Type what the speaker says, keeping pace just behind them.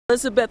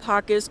Elizabeth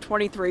Hawk is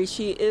 23.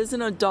 She is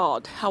an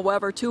adult.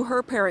 However, to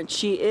her parents,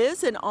 she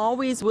is and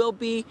always will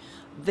be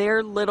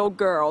their little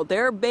girl,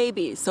 their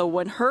baby. So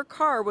when her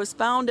car was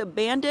found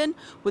abandoned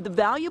with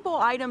valuable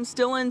items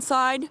still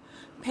inside,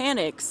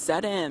 panic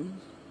set in.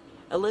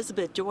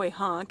 Elizabeth Joy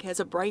Hawk has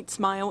a bright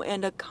smile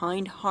and a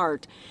kind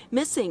heart.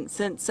 Missing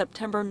since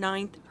September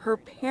 9th, her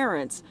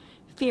parents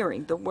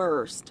fearing the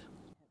worst.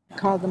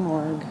 Called the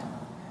morgue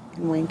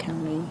in Wayne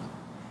County,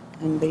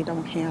 and they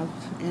don't have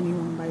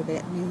anyone by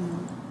that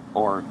name.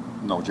 Or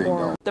no Jane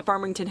Doe. The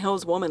Farmington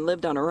Hills woman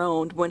lived on her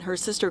own. When her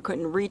sister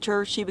couldn't reach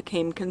her, she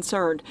became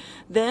concerned.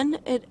 Then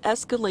it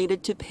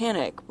escalated to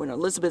panic when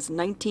Elizabeth's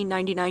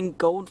 1999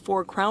 Gold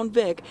 4 Crown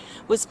Vic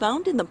was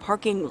found in the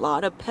parking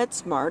lot of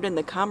PetSmart in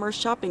the Commerce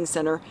Shopping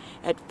Center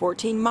at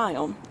 14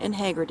 Mile in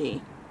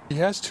Haggerty. He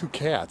has 2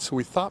 cats.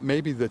 We thought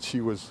maybe that she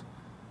was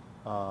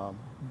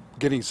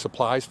getting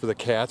supplies for the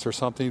cats or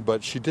something,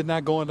 but she did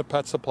not go into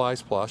Pet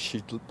Supplies Plus.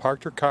 She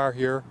parked her car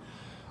here.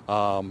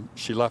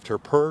 She left her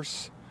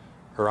purse,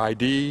 her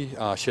ID,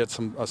 she had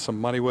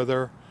some money with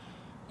her,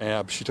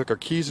 and she took her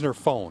keys and her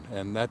phone,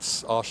 and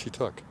that's all she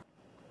took.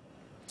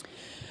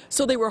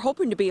 So they were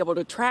hoping to be able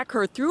to track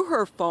her through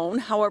her phone.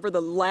 However,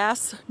 the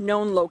last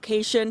known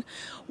location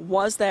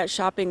was that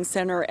shopping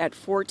center at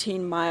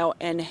 14 Mile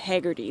and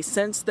Haggerty.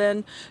 Since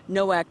then,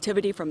 no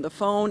activity from the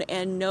phone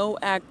and no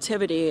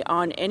activity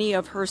on any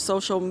of her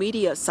social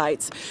media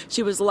sites.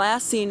 She was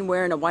last seen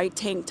wearing a white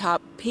tank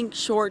top, pink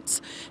shorts,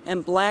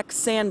 and black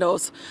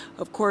sandals.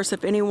 Of course,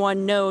 if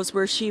anyone knows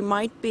where she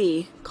might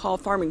be, call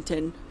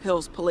Farmington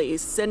Hills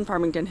Police. In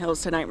Farmington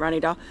Hills tonight, Ronnie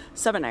Dahl,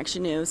 7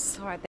 Action News.